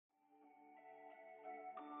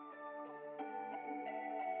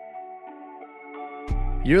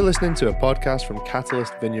You're listening to a podcast from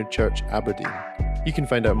Catalyst Vineyard Church, Aberdeen. You can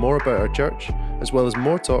find out more about our church, as well as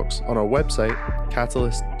more talks on our website,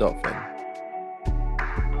 catalyst.vin.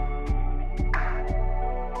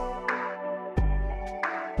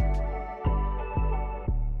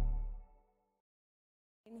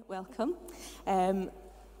 Welcome. Can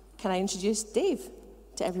I introduce Dave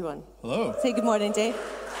to everyone? Hello. Say good morning, Dave.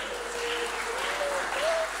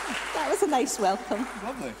 That was a nice welcome.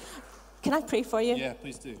 Lovely. Can I pray for you? Yeah,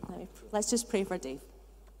 please do. Let's just pray for Dave.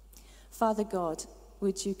 Father God,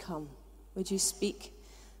 would you come? Would you speak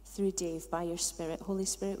through Dave by your Spirit? Holy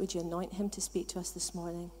Spirit, would you anoint him to speak to us this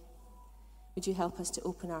morning? Would you help us to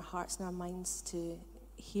open our hearts and our minds to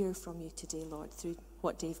hear from you today, Lord, through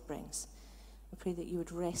what Dave brings? I pray that you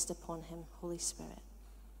would rest upon him, Holy Spirit.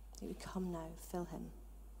 That you would come now, fill him.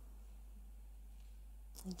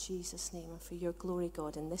 In Jesus' name, and for your glory,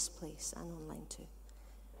 God, in this place and online too.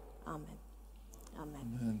 Amen.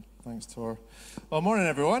 Amen. Amen. Thanks, Tor. Well, morning,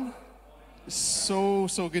 everyone. So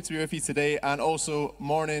good to be with you today, and also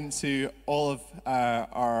morning to all of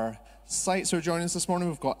our sites who are joining us this morning.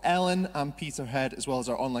 We've got Ellen and Peterhead, as well as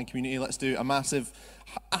our online community. Let's do a massive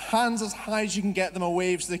hands as high as you can get them, a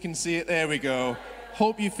wave so they can see it. There we go.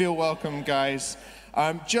 Hope you feel welcome, guys.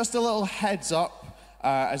 Just a little heads up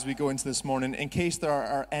as we go into this morning, in case there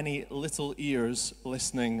are any little ears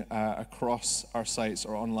listening across our sites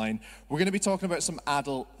or online. We're going to be talking about some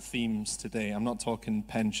adult themes today. I'm not talking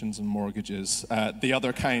pensions and mortgages, the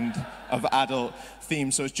other kind of adult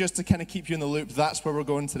theme. So it's just to kind of keep you in the loop. That's where we're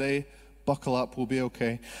going today. Buckle up, we'll be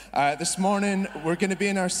okay. This morning, we're going to be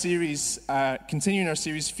in our series, continuing our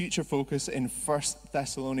series, Future Focus in 1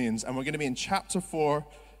 Thessalonians. And we're going to be in chapter 4,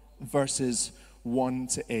 verses 1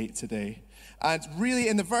 to 8 today. And really,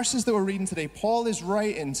 in the verses that we're reading today, Paul is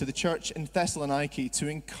writing to the church in Thessaloniki to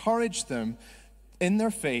encourage them in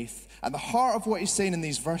their faith. And the heart of what he's saying in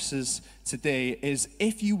these verses today is,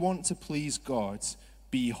 if you want to please God,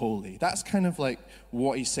 be holy. That's kind of like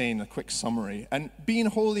what he's saying, a quick summary. And being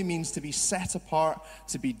holy means to be set apart,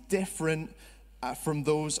 to be different from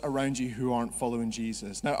those around you who aren't following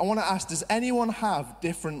Jesus. Now, I want to ask, does anyone have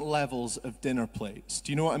different levels of dinner plates?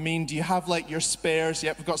 Do you know what I mean? Do you have like your spares?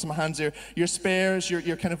 Yep, we've got some hands here. Your spares,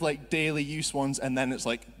 your kind of like daily use ones, and then it's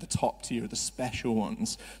like the top tier, the special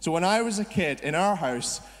ones. So when I was a kid, in our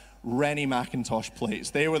house, Rennie Macintosh plates.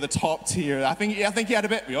 They were the top tier. I think he had a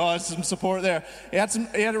bit, some support there. He had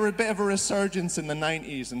a bit of a resurgence in the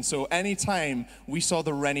 90s, and so anytime we saw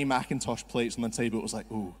the Rennie Macintosh plates on the table, it was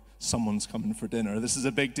like, ooh, someone's coming for dinner. This is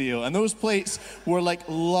a big deal. And those plates were like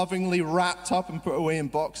lovingly wrapped up and put away in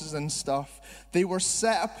boxes and stuff. They were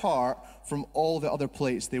set apart from all the other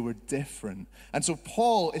plates. They were different. And so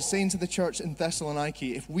Paul is saying to the church in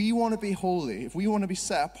Thessaloniki, if we want to be holy, if we want to be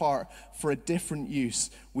set apart for a different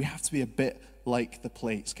use, we have to be a bit like the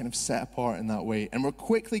plates, kind of set apart in that way. And we're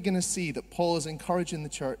quickly going to see that Paul is encouraging the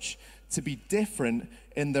church to be different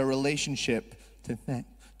in their relationship to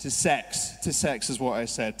sex. To sex is what I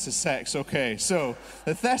said. To sex. Okay, so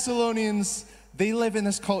the Thessalonians, they live in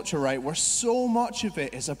this culture, right, where so much of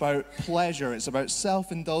it is about pleasure. It's about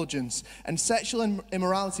self-indulgence. And sexual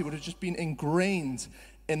immorality would have just been ingrained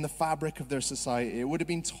in the fabric of their society. It would have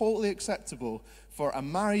been totally acceptable for a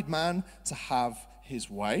married man to have his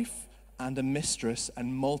wife and a mistress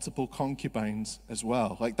and multiple concubines as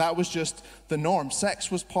well. Like, that was just the norm.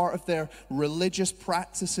 Sex was part of their religious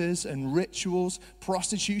practices and rituals.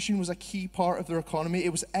 Prostitution was a key part of their economy.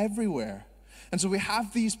 It was everywhere. And so we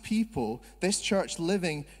have these people, this church,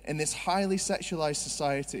 living in this highly sexualized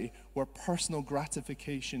society where personal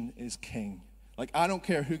gratification is king. Like, I don't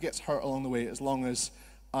care who gets hurt along the way as long as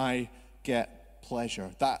I get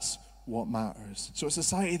pleasure. That's what matters. So a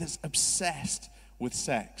society that's obsessed with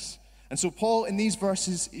sex. And so Paul, in these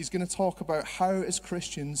verses, he's going to talk about how, as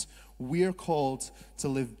Christians, we're called to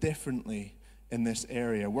live differently in this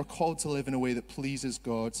area. We're called to live in a way that pleases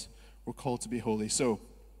God. We're called to be holy. So,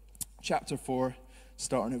 chapter 4,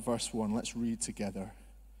 starting at verse 1, let's read together.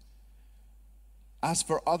 As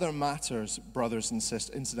for other matters, brothers and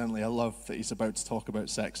sisters, incidentally, I love that he's about to talk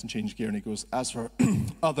about sex and change gear, and he goes, as for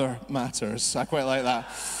other matters. I quite like that.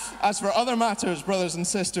 As for other matters, brothers and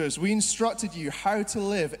sisters, we instructed you how to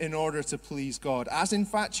live in order to please God, as in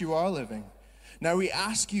fact you are living. Now we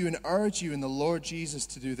ask you and urge you in the Lord Jesus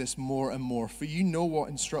to do this more and more, for you know what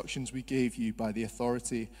instructions we gave you by the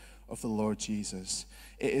authority of the Lord Jesus.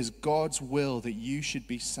 It is God's will that you should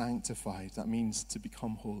be sanctified. That means to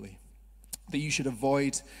become holy. That you should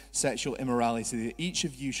avoid sexual immorality, that each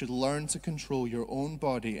of you should learn to control your own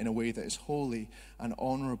body in a way that is holy and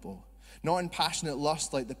honorable. not in passionate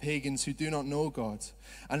lust like the pagans who do not know God,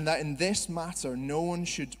 and that in this matter no one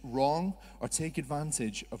should wrong or take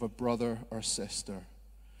advantage of a brother or sister.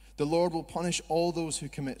 The Lord will punish all those who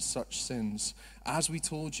commit such sins, as we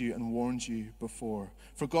told you and warned you before.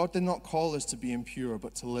 For God did not call us to be impure,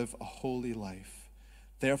 but to live a holy life.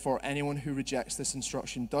 Therefore, anyone who rejects this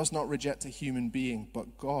instruction does not reject a human being,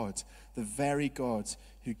 but God, the very God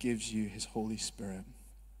who gives you his Holy Spirit.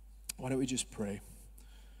 Why don't we just pray?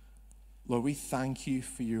 Lord, we thank you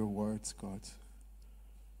for your words, God.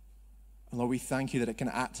 And Lord, we thank you that it can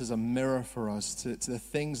act as a mirror for us to the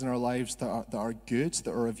things in our lives that are good,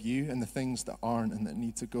 that are of you, and the things that aren't and that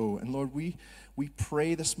need to go. And Lord, we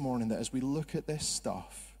pray this morning that as we look at this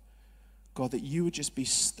stuff, God, that you would just be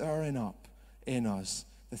stirring up in us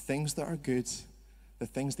the things that are good, the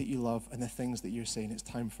things that you love, and the things that you're saying it's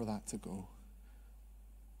time for that to go.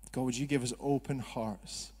 God, would you give us open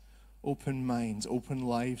hearts, open minds, open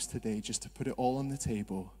lives today, just to put it all on the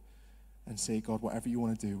table and say, God, whatever you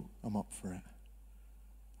want to do, I'm up for it.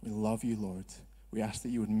 We love you, Lord. We ask that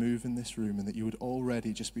you would move in this room and that you would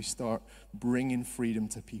already just start bringing freedom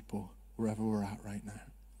to people wherever we're at right now.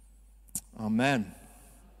 Amen.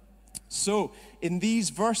 So, in these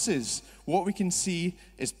verses, what we can see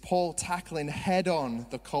is Paul tackling head-on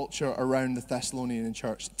the culture around the Thessalonian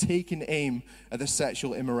church, taking aim at the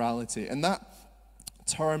sexual immorality. And that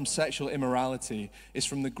term, sexual immorality, is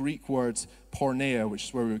from the Greek word porneia, which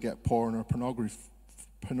is where we would get porn or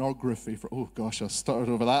pornography. Oh gosh, I stuttered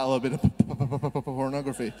over that a little bit.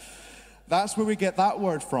 Pornography. That's where we get that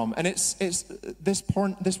word from. And this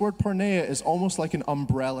word porneia is almost like an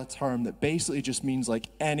umbrella term that basically just means like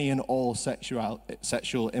any and all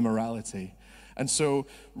sexual immorality. And so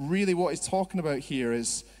really what he's talking about here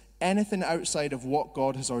is anything outside of what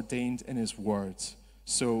God has ordained in his word.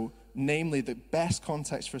 So namely, the best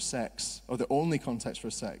context for sex, or the only context for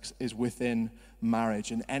sex, is within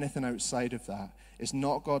marriage. And anything outside of that is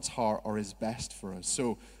not God's heart or is best for us.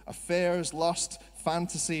 So affairs, lust,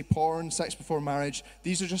 fantasy, porn, sex before marriage,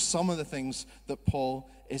 these are just some of the things that Paul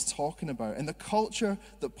is talking about. And the culture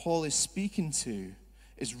that Paul is speaking to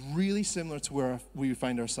is really similar to where we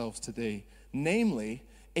find ourselves today. Namely,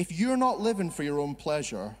 if you're not living for your own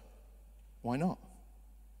pleasure, why not?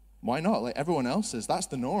 Why not? Like everyone else is. That's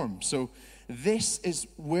the norm. So this is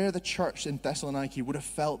where the church in Thessaloniki would have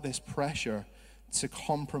felt this pressure to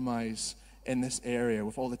compromise in this area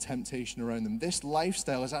with all the temptation around them. This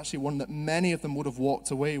lifestyle is actually one that many of them would have walked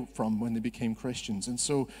away from when they became Christians. And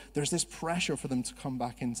so there's this pressure for them to come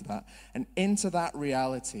back into that. And into that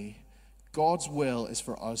reality, God's will is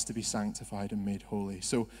for us to be sanctified and made holy.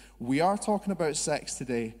 So we are talking about sex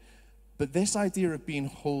today, but this idea of being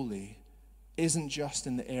holy isn't just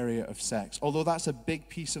in the area of sex, although that's a big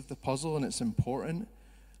piece of the puzzle and it's important,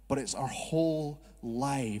 but it's our whole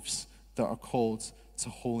lives that are called to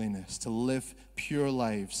holiness, to live pure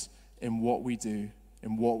lives in what we do,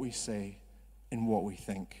 in what we say, in what we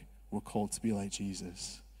think. We're called to be like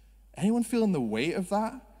Jesus. Anyone feeling the weight of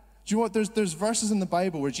that? Do you know what? There's verses in the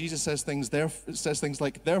Bible where Jesus says things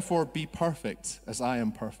like, therefore be perfect as I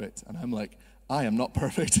am perfect. And I'm like, I am not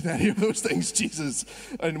perfect in any of those things, Jesus,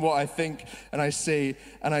 and what I think and I say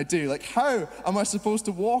and I do. Like, how am I supposed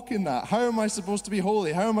to walk in that? How am I supposed to be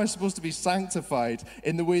holy? How am I supposed to be sanctified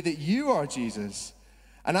in the way that you are, Jesus?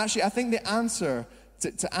 And actually, I think the answer,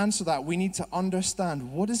 to answer that, we need to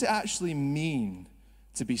understand, what does it actually mean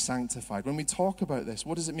to be sanctified? When we talk about this,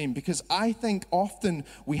 what does it mean? Because I think often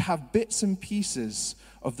we have bits and pieces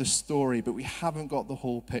of the story, but we haven't got the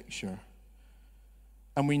whole picture.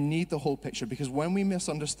 And we need the whole picture, because when we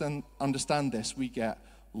understand this, we get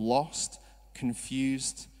lost,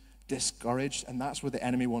 confused, discouraged, and that's where the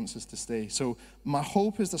enemy wants us to stay. So my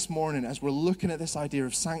hope is this morning, as we're looking at this idea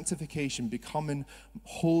of sanctification, becoming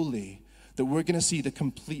holy, that we're going to see the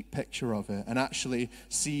complete picture of it and actually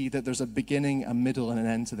see that there's a beginning, a middle, and an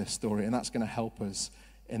end to this story, and that's going to help us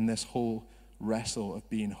in this whole wrestle of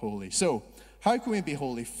being holy. So how can we be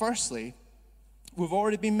holy? Firstly, we've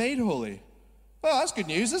already been made holy. Well, that's good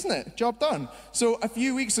news, isn't it? Job done. So a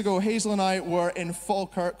few weeks ago, Hazel and I were in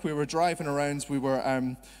Falkirk. We were driving around. We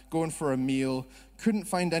were going for a meal. Couldn't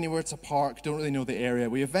find anywhere to park. Don't really know the area.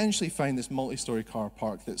 We eventually find this multi-story car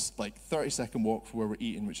park that's like 30-second walk from where we're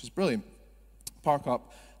eating, which is brilliant. Park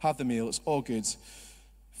up, have the meal. It's all good.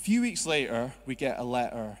 A few weeks later, we get a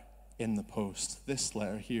letter in the post. This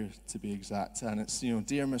letter here, to be exact. And it's,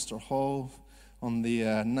 Dear Mr. Hall, on the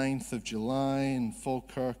 9th of July in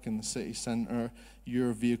Falkirk in the city centre,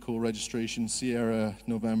 your vehicle registration, Sierra,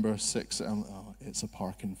 November 6th. It's a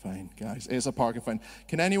parking fine, guys. It's a parking fine.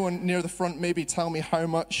 Can anyone near the front maybe tell me how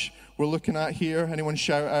much we're looking at here? Anyone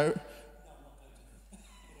shout out?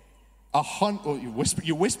 You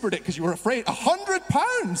whispered it because you were afraid.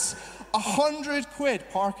 £100, £100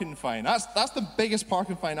 parking fine. That's the biggest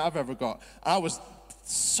parking fine I've ever got. And I was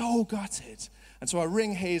so gutted. And so I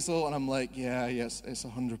ring Hazel and I'm like, yes, it's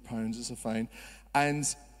 £100, it's a fine. And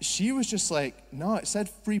she was just like, no, it said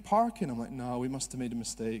free parking. I'm like, no, we must have made a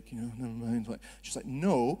mistake, never mind. She's like,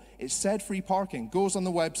 no, it said free parking. Goes on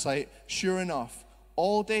the website, sure enough,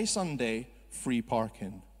 all day Sunday, free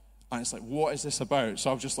parking. And it's like, what is this about? So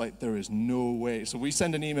I was just like, there is no way. So we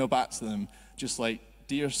send an email back to them, just like,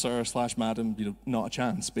 dear sir / madam, not a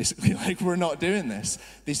chance, basically. Like, we're not doing this.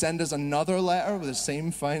 They send us another letter with the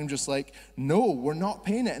same fine. I'm just like, no, we're not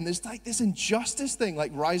paying it. And there's like this injustice thing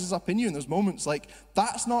like rises up in you in those moments. Like,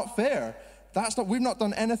 that's not fair. We've not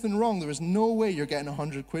done anything wrong. There is no way you're getting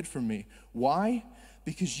 £100 from me. Why?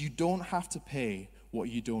 Because you don't have to pay what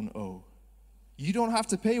you don't owe. You don't have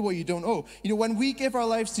to pay what you don't owe. When we give our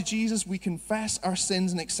lives to Jesus, we confess our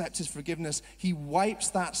sins and accept his forgiveness. He wipes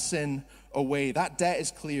that sin away. That debt is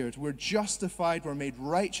cleared. We're justified. We're made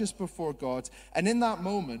righteous before God. And in that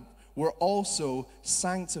moment, we're also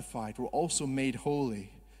sanctified. We're also made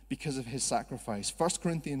holy because of his sacrifice. 1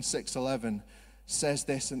 Corinthians 6:11 says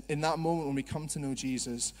this, and in that moment when we come to know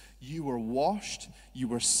Jesus, you were washed, you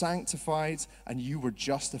were sanctified, and you were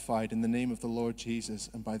justified in the name of the Lord Jesus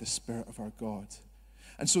and by the Spirit of our God.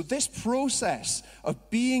 And so this process of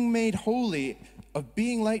being made holy, of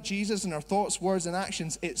being like Jesus in our thoughts, words, and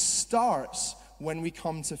actions, it starts when we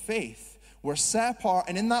come to faith. We're set apart,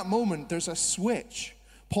 and in that moment, there's a switch.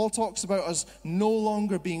 Paul talks about us no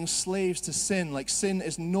longer being slaves to sin, like sin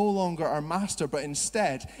is no longer our master, but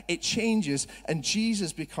instead it changes and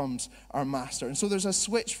Jesus becomes our master. And so there's a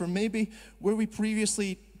switch from maybe where we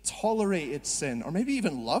previously tolerated sin or maybe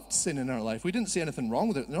even loved sin in our life. We didn't see anything wrong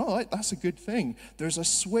with it. No, that's a good thing. There's a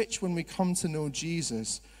switch when we come to know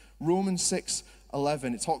Jesus. Romans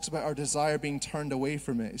 6:11, it talks about our desire being turned away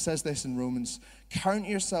from it. It says this in Romans, count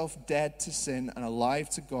yourself dead to sin and alive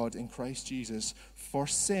to God in Christ Jesus, for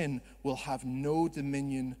sin will have no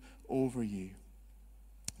dominion over you.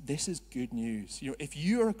 This is good news. If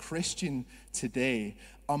you are a Christian today,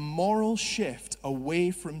 a moral shift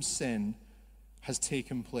away from sin has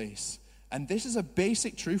taken place. And this is a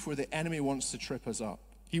basic truth where the enemy wants to trip us up.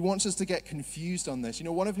 He wants us to get confused on this.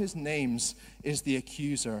 One of his names is the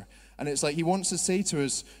accuser. And it's like he wants to say to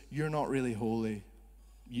us, you're not really holy.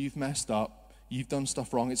 You've messed up. You've done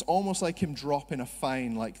stuff wrong. It's almost like him dropping a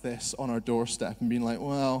fine like this on our doorstep and being like,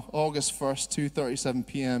 well, August 1st, 2:37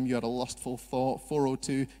 p.m., you had a lustful thought.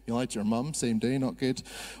 4:02, you lied to your mum, same day, not good.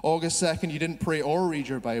 August 2nd, you didn't pray or read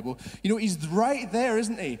your Bible. He's right there,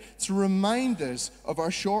 isn't he, to remind us of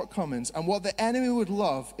our shortcomings. And what the enemy would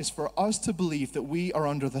love is for us to believe that we are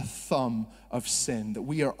under the thumb of sin, that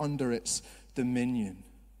we are under its dominion.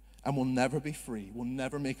 And we'll never be free. We'll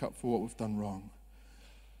never make up for what we've done wrong.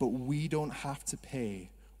 But we don't have to pay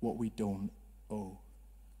what we don't owe.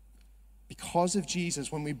 Because of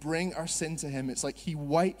Jesus, when we bring our sin to him, it's like he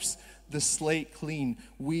wipes the slate clean.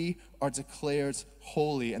 We are declared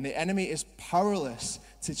holy, and the enemy is powerless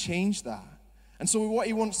to change that. And so what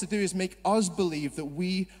he wants to do is make us believe that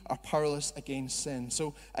we are powerless against sin.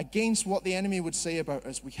 So against what the enemy would say about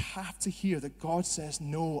us, we have to hear that God says,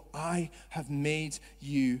 no, I have made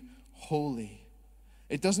you holy.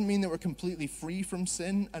 It doesn't mean that we're completely free from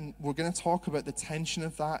sin, and we're going to talk about the tension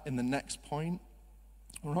of that in the next point.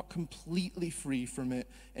 We're not completely free from it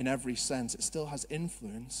in every sense. It still has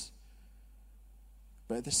influence.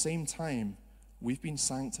 But at the same time, we've been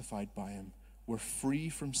sanctified by him. We're free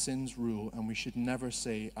from sin's rule, and we should never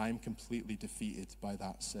say, I'm completely defeated by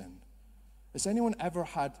that sin. Has anyone ever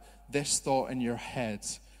had this thought in your head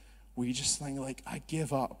where you just think, like, I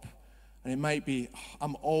give up? And it might be,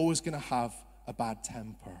 I'm always going to have a bad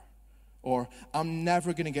temper, or I'm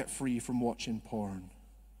never going to get free from watching porn,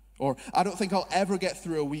 or I don't think I'll ever get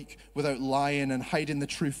through a week without lying and hiding the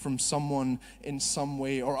truth from someone in some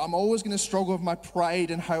way, or I'm always going to struggle with my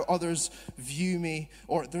pride and how others view me,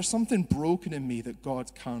 or there's something broken in me that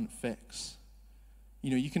God can't fix.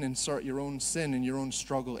 You can insert your own sin and your own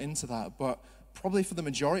struggle into that, but probably for the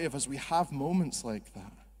majority of us, we have moments like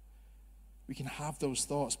that. We can have those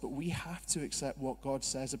thoughts, but we have to accept what God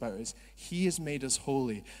says about us. He has made us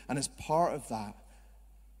holy, and as part of that,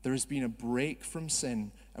 there has been a break from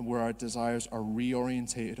sin and where our desires are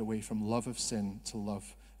reorientated away from love of sin to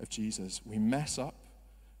love of Jesus. We mess up,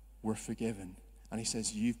 we're forgiven, and he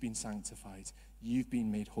says, you've been sanctified, you've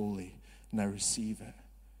been made holy, now receive it.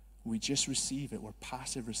 We just receive it. We're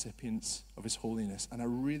passive recipients of his holiness, and I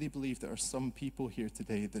really believe there are some people here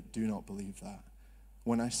today that do not believe that.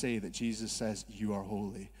 When I say that Jesus says, you are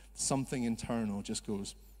holy, something internal just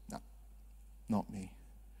goes, nah, not me.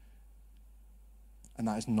 And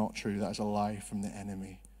that is not true. That is a lie from the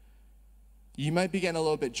enemy. You might be getting a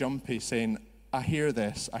little bit jumpy saying, I hear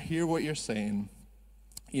this. I hear what you're saying.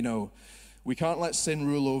 You know, we can't let sin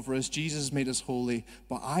rule over us. Jesus made us holy,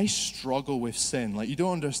 but I struggle with sin. Like, you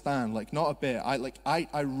don't understand, like, not a bit.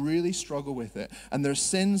 I really struggle with it. And there's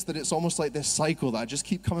sins that it's almost like this cycle that I just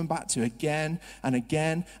keep coming back to again and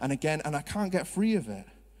again and again, and I can't get free of it.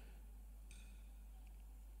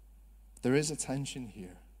 There is a tension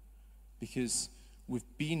here because we've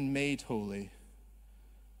been made holy.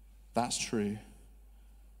 That's true.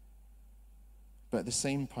 But at the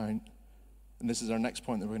same point, and this is our next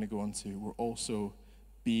point that we're going to go on to, we're also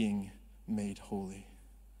being made holy.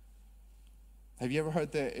 Have you ever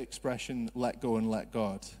heard the expression, let go and let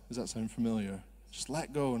God? Does that sound familiar? Just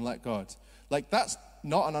let go and let God. Like, that's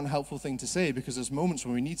not an unhelpful thing to say, because there's moments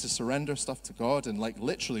when we need to surrender stuff to God, and like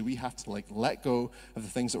literally we have to like let go of the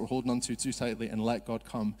things that we're holding on to too tightly and let God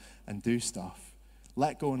come and do stuff.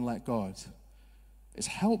 Let go and let God. It's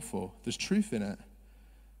helpful. There's truth in it.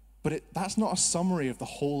 But that's not a summary of the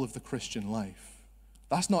whole of the Christian life.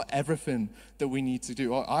 That's not everything that we need to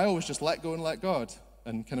do. I always just let go and let God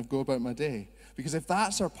and kind of go about my day. Because if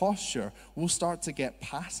that's our posture, we'll start to get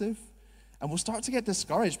passive and we'll start to get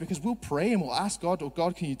discouraged, because we'll pray and we'll ask God, oh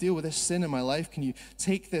God, can you deal with this sin in my life? Can you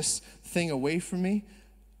take this thing away from me?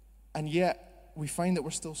 And yet we find that we're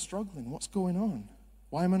still struggling. What's going on?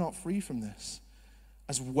 Why am I not free from this?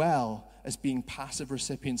 As well as being passive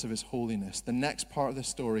recipients of his holiness, the next part of the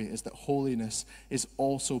story is that holiness is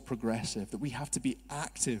also progressive, that we have to be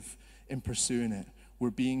active in pursuing it. We're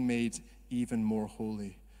being made even more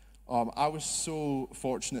holy. I was so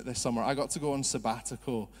fortunate this summer. I got to go on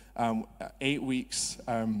sabbatical, 8 weeks,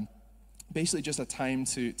 basically just a time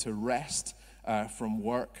to rest from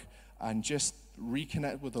work and just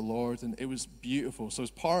reconnect with the Lord, and it was beautiful. So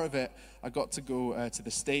as part of it, I got to go to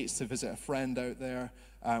the States to visit a friend out there.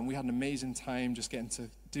 We had an amazing time just getting to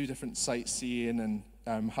do different sightseeing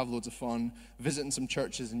and have loads of fun, visiting some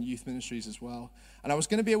churches and youth ministries as well. And I was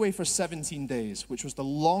going to be away for 17 days, which was the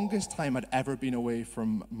longest time I'd ever been away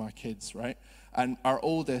from my kids, right? And our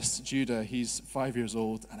oldest, Judah, he's 5 years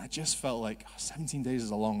old, and I just felt like 17 days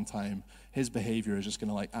is a long time. His behavior is just going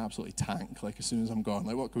to like absolutely tank like as soon as I'm gone.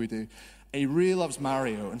 Like, what can we do? He really loves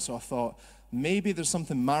Mario, and so I thought maybe there's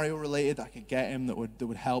something Mario related that I could get him that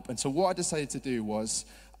would help. And so what I decided to do was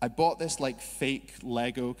I bought this like fake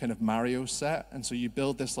Lego kind of Mario set, and so you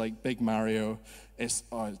build this like big Mario. It's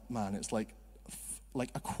like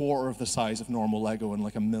a quarter of the size of normal Lego and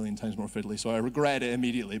like 1,000,000 times more fiddly, so I regret it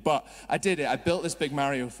immediately. But I did it. I built this big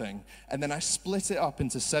Mario thing, and then I split it up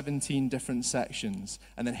into 17 different sections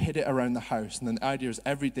and then hid it around the house. And then the idea is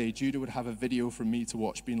every day Judah would have a video from me to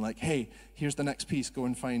watch, being like, hey, here's the next piece, go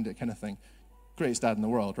and find it, kind of thing. Greatest dad in the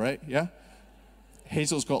world, right? Yeah?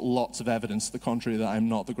 Hazel's got lots of evidence to the contrary that I'm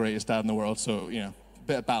not the greatest dad in the world, so, you know, a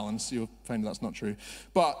bit of balance, you'll find that's not true.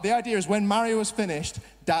 But the idea is when Mario is finished,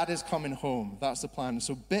 Dad is coming home. That's the plan.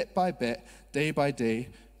 So bit by bit, day by day,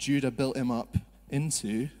 Judah built him up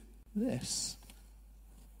into this.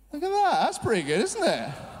 Look at that. That's pretty good, isn't it?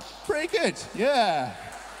 Pretty good. Yeah.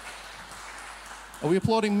 Are we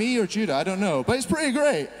applauding me or Judah? I don't know. But it's pretty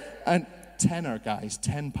great. And tenner, guys,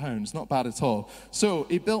 £10. Not bad at all. So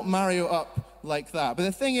he built Mario up like that. But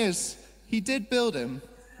the thing is, he did build him.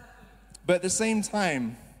 But at the same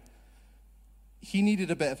time, he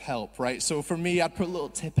needed a bit of help, right? So for me, I'd put little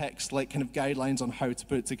Tipp-Ex, like kind of guidelines on how to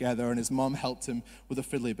put it together, and his mom helped him with the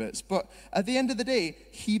fiddly bits. But at the end of the day,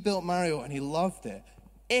 he built Mario and he loved it.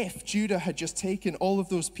 If Judah had just taken all of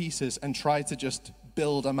those pieces and tried to just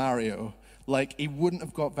build a Mario, like, he wouldn't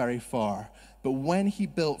have got very far. But when he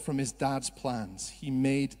built from his dad's plans, he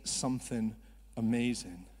made something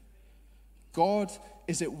amazing. God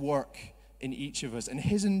is at work in each of us, and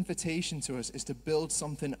his invitation to us is to build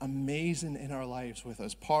something amazing in our lives with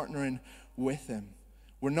us, partnering with him.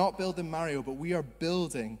 We're not building Mario, but we are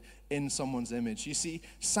building in someone's image. You see,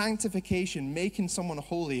 sanctification, making someone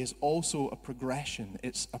holy, is also a progression.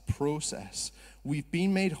 It's a process. We've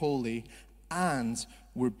been made holy, and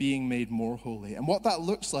we're being made more holy. And what that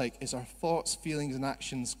looks like is our thoughts, feelings, and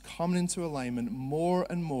actions coming into alignment more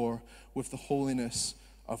and more with the holiness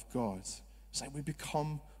of God. It's like we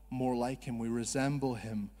become more like him. We resemble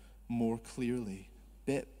him more clearly.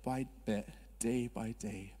 Bit by bit, day by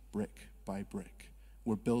day, brick by brick.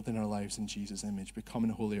 We're building our lives in Jesus' image,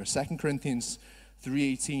 becoming holier. 2 Corinthians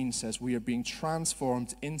 3:18 says we are being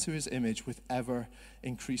transformed into his image with ever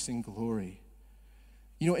increasing glory.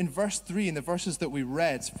 You know, in verse 3, in the verses that we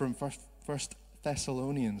read from First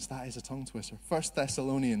Thessalonians, that is a tongue twister, 1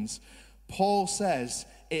 Thessalonians, Paul says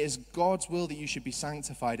it is God's will that you should be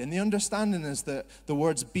sanctified. And the understanding is that the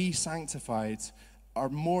words be sanctified are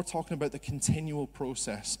more talking about the continual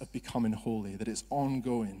process of becoming holy, that it's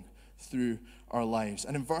ongoing through our lives.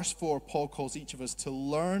 And in verse 4, Paul calls each of us to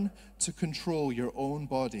learn to control your own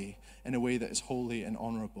body in a way that is holy and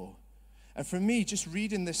honorable. And for me, just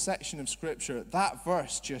reading this section of scripture, that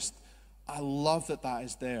verse I love that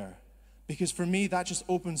is there. Because for me, that just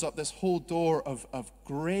opens up this whole door of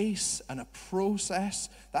grace and a process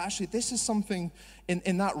that actually this is something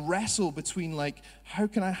in that wrestle between like, how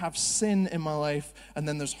can I have sin in my life? And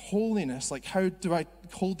then there's holiness. Like, how do I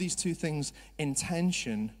hold these two things in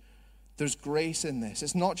tension? There's grace in this.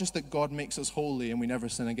 It's not just that God makes us holy and we never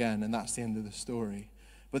sin again, and that's the end of the story.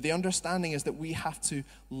 But the understanding is that we have to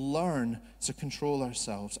learn to control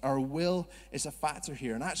ourselves. Our will is a factor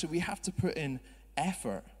here. And actually, we have to put in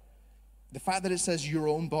effort. The fact that it says your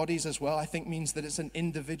own bodies as well, I think means that it's an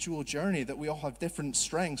individual journey, that we all have different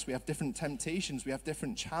strengths, we have different temptations, we have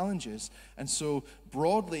different challenges. And so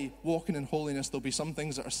broadly, walking in holiness, there'll be some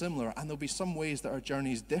things that are similar, and there'll be some ways that our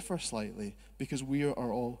journeys differ slightly, because we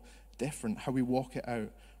are all different. How we walk it out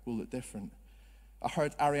will look different. I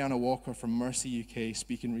heard Ariana Walker from Mercy UK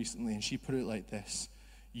speaking recently, and she put it like this: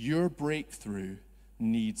 your breakthrough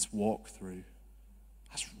needs walkthrough.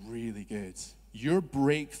 That's really good. Your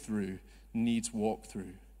breakthrough needs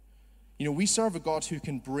walkthrough. You know, we serve a God who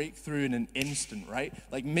can break through in an instant, right?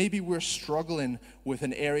 Like maybe we're struggling with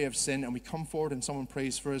an area of sin and we come forward and someone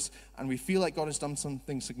prays for us and we feel like God has done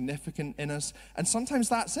something significant in us. And sometimes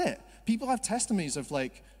that's it. People have testimonies of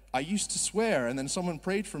like, I used to swear and then someone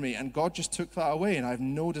prayed for me and God just took that away and I have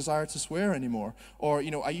no desire to swear anymore. Or,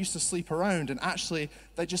 you know, I used to sleep around and actually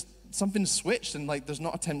something switched and like there's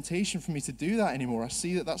not a temptation for me to do that anymore. I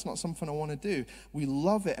see that that's not something I want to do. We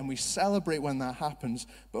love it and we celebrate when that happens,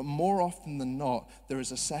 but more often than not, there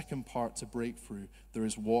is a second part to breakthrough. There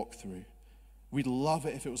is walkthrough. We'd love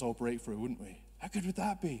it if it was all breakthrough, wouldn't we? How good would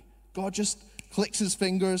that be? God just clicks his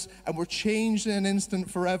fingers and we're changed in an instant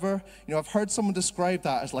forever. You know, I've heard someone describe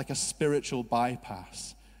that as like a spiritual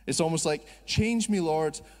bypass. It's almost like, change me,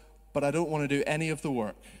 Lord, but I don't want to do any of the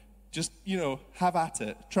work. Just, you know, have at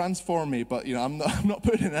it. Transform me, but, you know, I'm not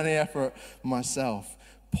putting in any effort myself.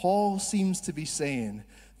 Paul seems to be saying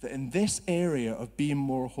that in this area of being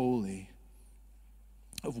more holy,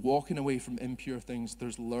 of walking away from impure things,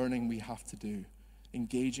 there's learning we have to do.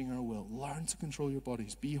 Engaging our will. Learn to control your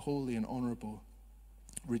bodies. Be holy and honorable.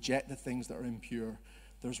 Reject the things that are impure.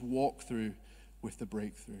 There's walkthrough with the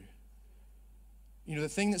breakthrough. You know, the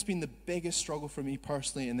thing that's been the biggest struggle for me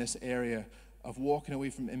personally in this area of walking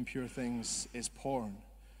away from impure things is porn.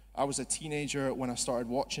 I was a teenager when I started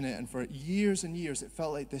watching it, and for years and years, it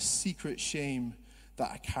felt like this secret shame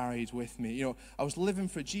that I carried with me. You know, I was living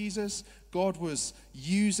for Jesus. God was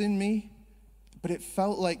using me, but it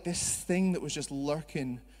felt like this thing that was just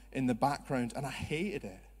lurking in the background, and I hated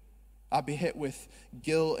it. I'd be hit with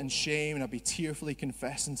guilt and shame, and I'd be tearfully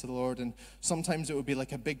confessing to the Lord. And sometimes it would be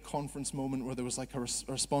like a big conference moment where there was like a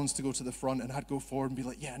response to go to the front, and I'd go forward and be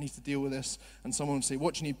like, yeah, I need to deal with this. And someone would say,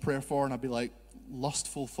 what do you need prayer for? And I'd be like,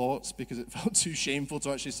 lustful thoughts, because it felt too shameful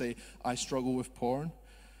to actually say, I struggle with porn.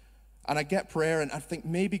 And I get prayer, and I think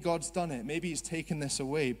maybe God's done it. Maybe he's taken this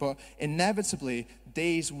away. But inevitably,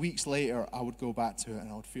 days, weeks later, I would go back to it,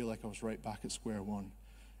 and I would feel like I was right back at square one.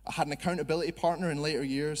 I had an accountability partner in later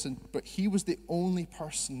years, but he was the only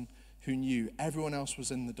person who knew. Everyone else was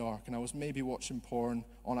in the dark, and I was maybe watching porn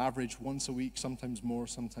on average once a week, sometimes more,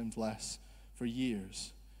 sometimes less, for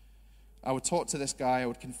years. I would talk to this guy, I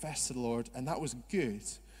would confess to the Lord, and that was good.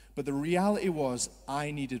 But the reality was I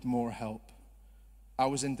needed more help. I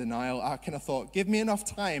was in denial. I kind of thought, give me enough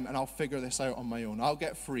time and I'll figure this out on my own. I'll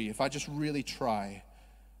get free if I just really try.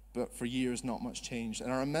 But for years, not much changed.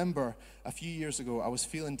 And I remember a few years ago, I was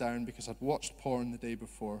feeling down because I'd watched porn the day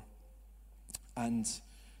before. And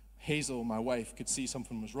Hazel, my wife, could see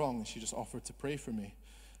something was wrong, and she just offered to pray for me.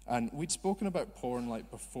 And we'd spoken about porn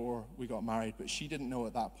like before we got married, but she didn't know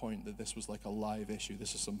at that point that this was like a live issue.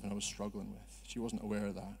 This is something I was struggling with. She wasn't aware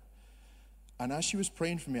of that. And as she was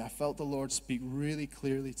praying for me, I felt the Lord speak really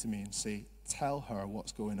clearly to me and say, tell her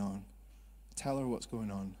what's going on. Tell her what's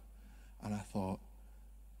going on. And I thought,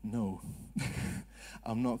 no,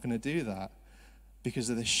 I'm not going to do that because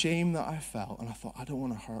of the shame that I felt. And I thought, I don't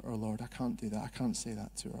want to hurt her, Lord. I can't do that. I can't say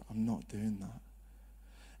that to her. I'm not doing that.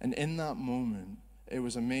 And in that moment, it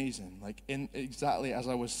was amazing. Like exactly as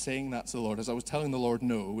I was saying that to the Lord, as I was telling the Lord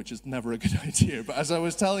no, which is never a good idea, but as I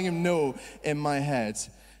was telling him no in my head,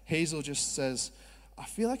 Hazel just says, I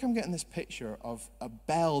feel like I'm getting this picture of a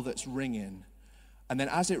bell that's ringing. And then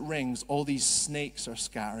as it rings, all these snakes are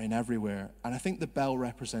scattering everywhere. And I think the bell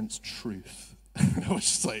represents truth. And I was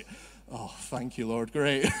just like, oh, thank you, Lord.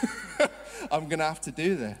 Great. I'm going to have to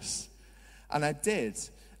do this. And I did.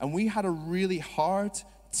 And we had a really hard,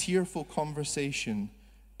 tearful conversation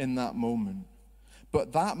in that moment.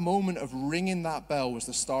 But that moment of ringing that bell was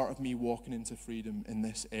the start of me walking into freedom in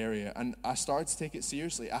this area. And I started to take it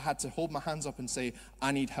seriously. I had to hold my hands up and say,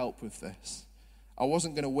 I need help with this. I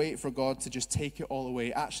wasn't going to wait for God to just take it all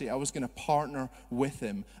away. Actually, I was going to partner with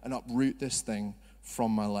him and uproot this thing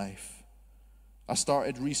from my life. I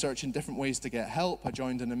started researching different ways to get help. I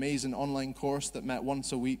joined an amazing online course that met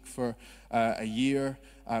once a week for a year,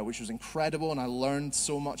 which was incredible. And I learned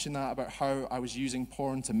so much in that about how I was using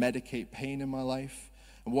porn to medicate pain in my life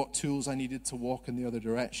and what tools I needed to walk in the other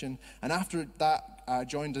direction. And after that, I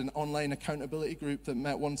joined an online accountability group that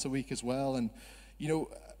met once a week as well. And, you know,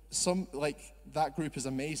 that group is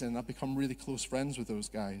amazing. I've become really close friends with those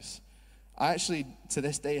guys. I actually, to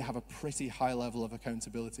this day, have a pretty high level of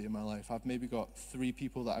accountability in my life. I've maybe got 3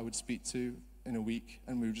 people that I would speak to in a week,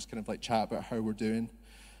 and we would just kind of like chat about how we're doing.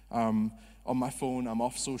 On my phone, I'm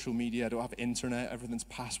off social media. I don't have internet. Everything's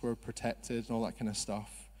password protected and all that kind of stuff.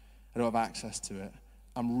 I don't have access to it.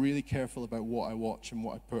 I'm really careful about what I watch and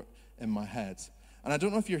what I put in my head. And I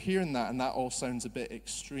don't know if you're hearing that, and that all sounds a bit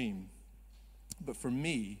extreme. But for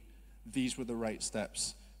me, these were the right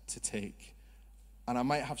steps to take. And I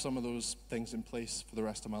might have some of those things in place for the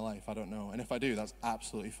rest of my life. I don't know. And if I do, that's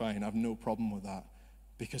absolutely fine. I have no problem with that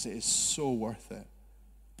because it is so worth it.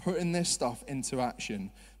 Putting this stuff into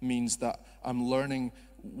action means that I'm learning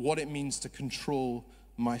what it means to control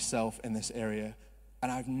myself in this area.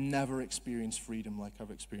 And I've never experienced freedom like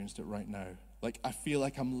I've experienced it right now. Like, I feel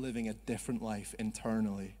like I'm living a different life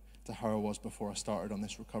internally to how I was before I started on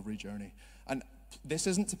this recovery journey. And this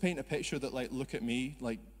isn't to paint a picture that, like, look at me,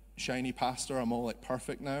 like, shiny pastor, I'm all like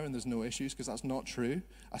perfect now and there's no issues, because that's not true.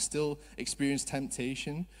 I still experience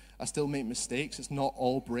temptation. I still make mistakes. It's not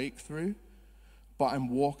all breakthrough, but I'm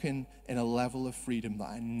walking in a level of freedom that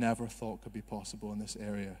I never thought could be possible in this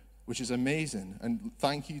area, which is amazing. And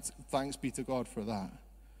thanks be to God for that.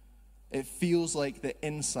 It feels like the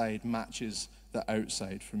inside matches the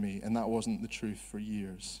outside for me, and that wasn't the truth for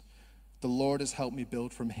years. The Lord has helped me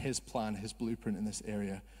build from his plan, his blueprint in this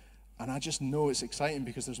area. And I just know it's exciting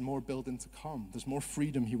because there's more building to come. There's more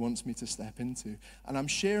freedom he wants me to step into. And I'm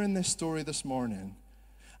sharing this story this morning,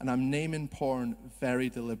 and I'm naming porn very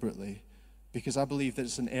deliberately because I believe that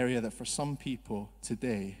it's an area that for some people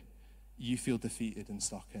today, you feel defeated and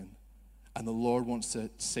stuck in. And the Lord wants to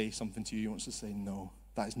say something to you. He wants to say, no,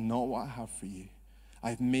 that is not what I have for you.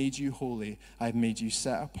 I've made you holy. I've made you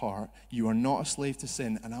set apart. You are not a slave to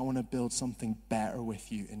sin, and I want to build something better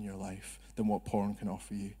with you in your life than what porn can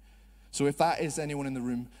offer you. So if that is anyone in the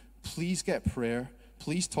room, please get prayer.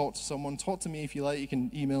 Please talk to someone. Talk to me if you like. You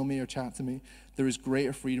can email me or chat to me. There is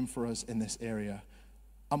greater freedom for us in this area.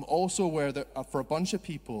 I'm also aware that for a bunch of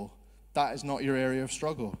people, that is not your area of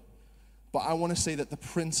struggle. But I want to say that the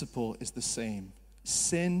principle is the same.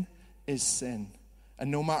 Sin is sin. And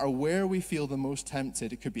no matter where we feel the most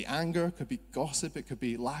tempted, it could be anger, it could be gossip, it could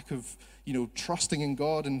be lack of, trusting in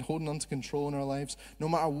God and holding on to control in our lives. No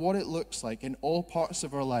matter what it looks like, in all parts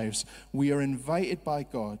of our lives, we are invited by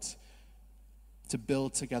God to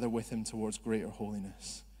build together with him towards greater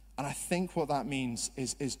holiness. And I think what that means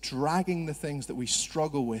is dragging the things that we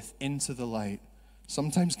struggle with into the light,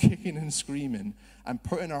 sometimes kicking and screaming, and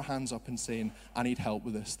putting our hands up and saying, I need help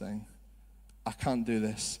with this thing. I can't do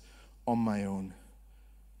this on my own.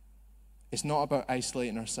 It's not about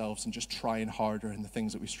isolating ourselves and just trying harder in the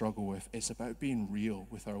things that we struggle with. It's about being real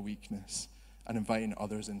with our weakness and inviting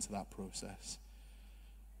others into that process.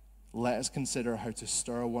 Let us consider how to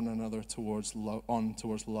stir one another towards love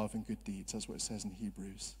and good deeds. That's what it says in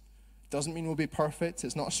Hebrews. It doesn't mean we'll be perfect.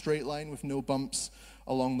 It's not a straight line with no bumps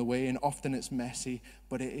along the way, and often it's messy,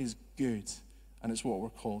 but it is good, and it's what we're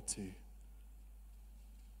called to.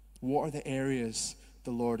 What are the areas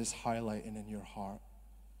the Lord is highlighting in your heart?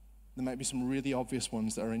 There might be some really obvious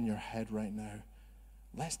ones that are in your head right now.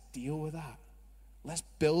 Let's deal with that. Let's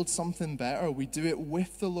build something better. We do it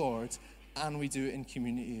with the Lord, and we do it in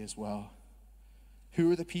community as well. Who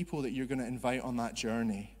are the people that you're going to invite on that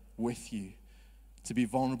journey with you to be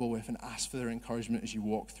vulnerable with and ask for their encouragement as you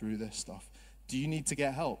walk through this stuff? Do you need to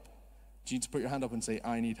get help? Do you need to put your hand up and say,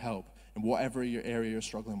 I need help? And whatever your area you're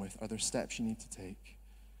struggling with, are there steps you need to take?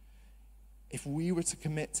 If we were to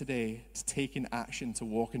commit today to taking action to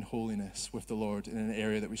walk in holiness with the Lord in an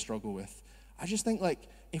area that we struggle with, I just think,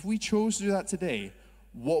 if we chose to do that today,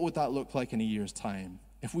 what would that look like in a year's time?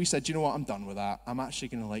 If we said, you know what, I'm done with that. I'm actually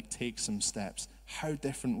going to take some steps. How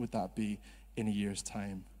different would that be in a year's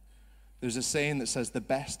time? There's a saying that says the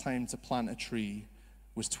best time to plant a tree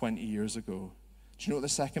was 20 years ago. Do you know what the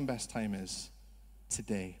second best time is?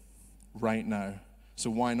 Today, right now. So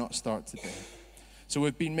why not start today? So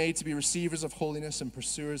we've been made to be receivers of holiness and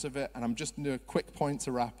pursuers of it. And I'm just going to do a quick point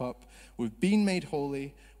to wrap up. We've been made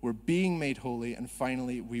holy, we're being made holy, and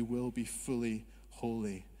finally we will be fully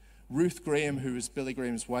holy. Ruth Graham, who was Billy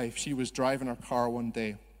Graham's wife, she was driving her car one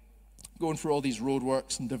day, going through all these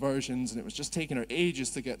roadworks and diversions, and it was just taking her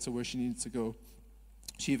ages to get to where she needed to go.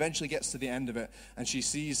 She eventually gets to the end of it, and she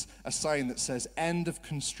sees a sign that says, "End of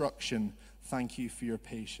construction, thank you for your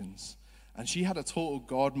patience." And she had a total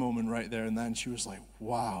God moment right there and then. She was like,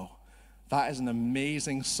 wow, that is an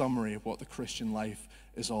amazing summary of what the Christian life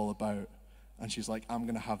is all about. And she's like, I'm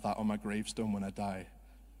going to have that on my gravestone when I die.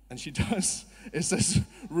 And she does. It says,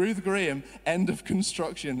 Ruth Graham, end of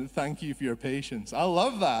construction, thank you for your patience. I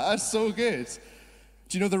love that. That's so good.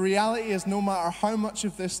 Do you know, the reality is no matter how much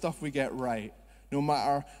of this stuff we get right, no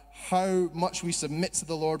matter how much we submit to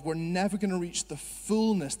the Lord, we're never going to reach the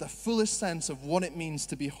fullness, the fullest sense of what it means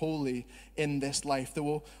to be holy in this life. There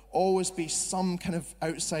will always be some kind of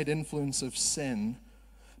outside influence of sin.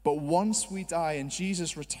 But once we die and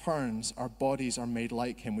Jesus returns, our bodies are made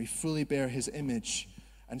like him. We fully bear his image,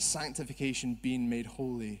 and sanctification, being made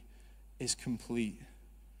holy, is complete.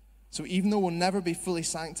 So even though we'll never be fully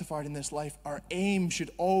sanctified in this life, our aim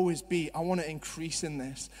should always be, I want to increase in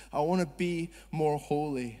this. I want to be more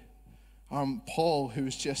holy. Paul, who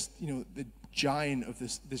was just, the giant of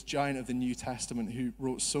this giant of the New Testament, who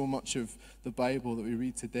wrote so much of the Bible that we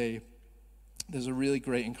read today, there's a really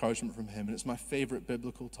great encouragement from him, and it's my favorite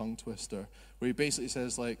biblical tongue twister, where he basically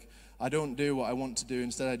says, I don't do what I want to do,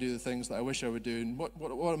 instead I do the things that I wish I would do, and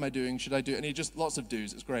what am I doing, should I do? And he just, lots of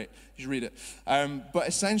do's, it's great, you should read it. But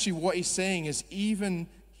essentially what he's saying is, even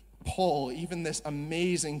Paul, even this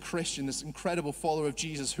amazing Christian, this incredible follower of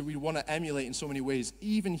Jesus who we want to emulate in so many ways,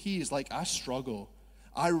 even he is like, I struggle,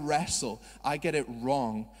 I wrestle, I get it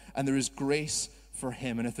wrong, and there is grace for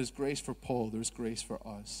him. And if there's grace for Paul, there's grace for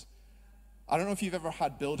us. I don't know if you've ever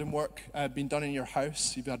had building work been done in your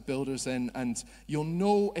house. You've had builders in, and you'll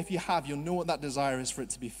know, if you have, you'll know what that desire is for it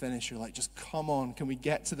to be finished. You're like, just come on, can we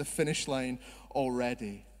get to the finish line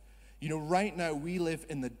already? Right now we live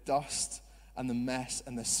in the dust and the mess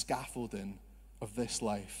and the scaffolding of this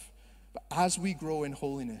life. But as we grow in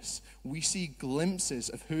holiness, we see glimpses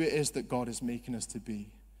of who it is that God is making us to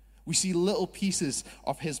be. We see little pieces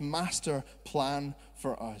of his master plan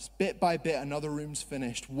for us. Bit by bit, another room's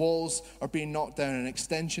finished. Walls are being knocked down. An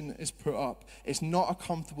extension is put up. It's not a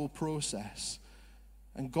comfortable process.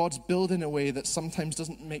 And God's building in a way that sometimes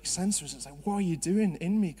doesn't make sense to us. It's like, what are you doing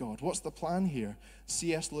in me, God? What's the plan here?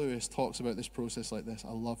 C.S. Lewis talks about this process like this.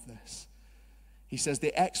 I love this. He says,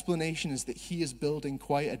 the explanation is that he is building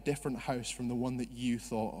quite a different house from the one that you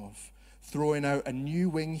thought of. Throwing out a new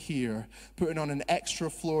wing here, putting on an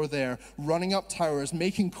extra floor there, running up towers,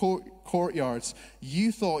 making courtyards.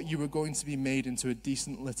 You thought you were going to be made into a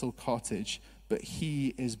decent little cottage, but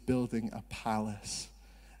he is building a palace.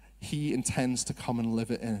 He intends to come and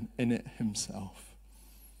live in it himself.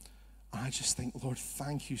 I just think, Lord,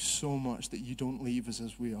 thank you so much that you don't leave us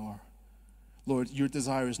as we are. Lord, your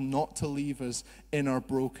desire is not to leave us in our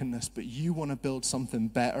brokenness, but you want to build something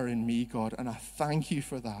better in me, God, and I thank you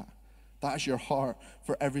for that. That is your heart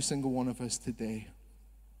for every single one of us today.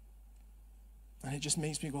 And it just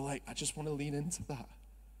makes me go I just want to lean into that.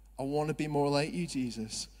 I want to be more like you,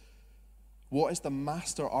 Jesus. What is the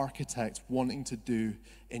master architect wanting to do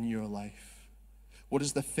in your life? What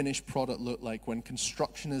does the finished product look like when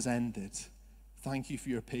construction is ended? Thank you for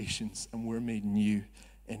your patience, and we're made new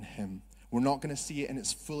in him. We're not going to see it in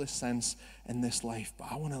its fullest sense in this life, but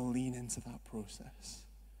I want to lean into that process.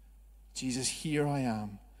 Jesus, here I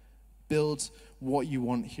am. Build what you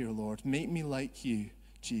want here, Lord. Make me like you,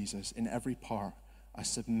 Jesus, in every part. I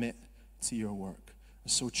submit to your work.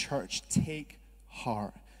 So, church, take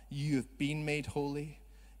heart. You have been made holy,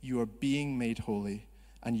 you are being made holy,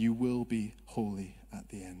 and you will be holy at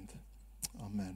the end. Amen.